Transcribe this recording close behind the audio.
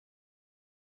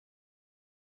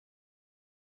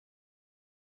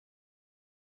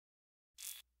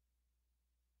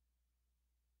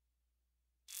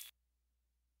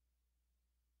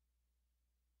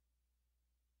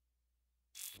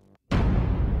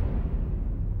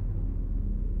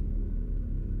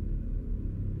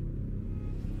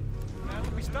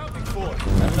we stopping for? I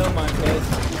don't know, man, guys.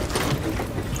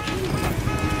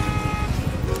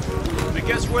 I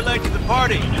guess we're late to the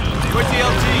party. Where's the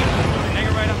LT? Hang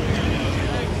it right up there.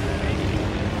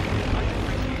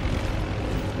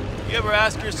 You ever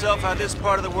ask yourself how this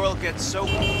part of the world gets so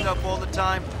hooked up all the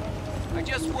time? I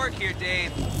just work here,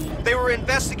 Dave. They were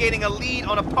investigating a lead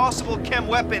on a possible chem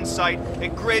weapons site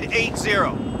at Grid 80.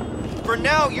 For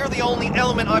now, you're the only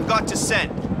element I've got to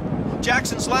send.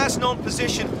 Jackson's last known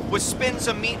position was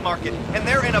Spinza Meat Market, and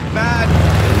they're in a bad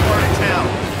part of town.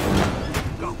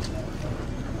 Go.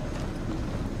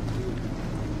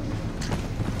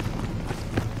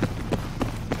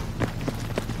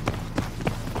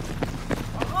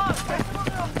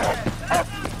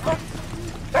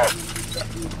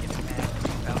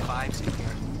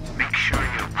 Make sure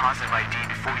you're positive ID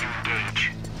before you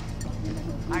engage.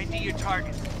 ID your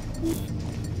target.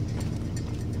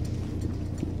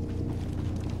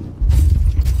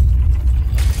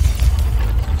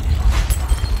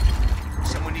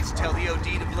 Someone needs to tell the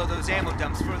OD to blow those ammo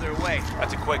dumps further away.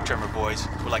 That's a quick tremor, boys.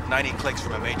 We're like 90 clicks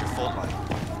from a major fault line.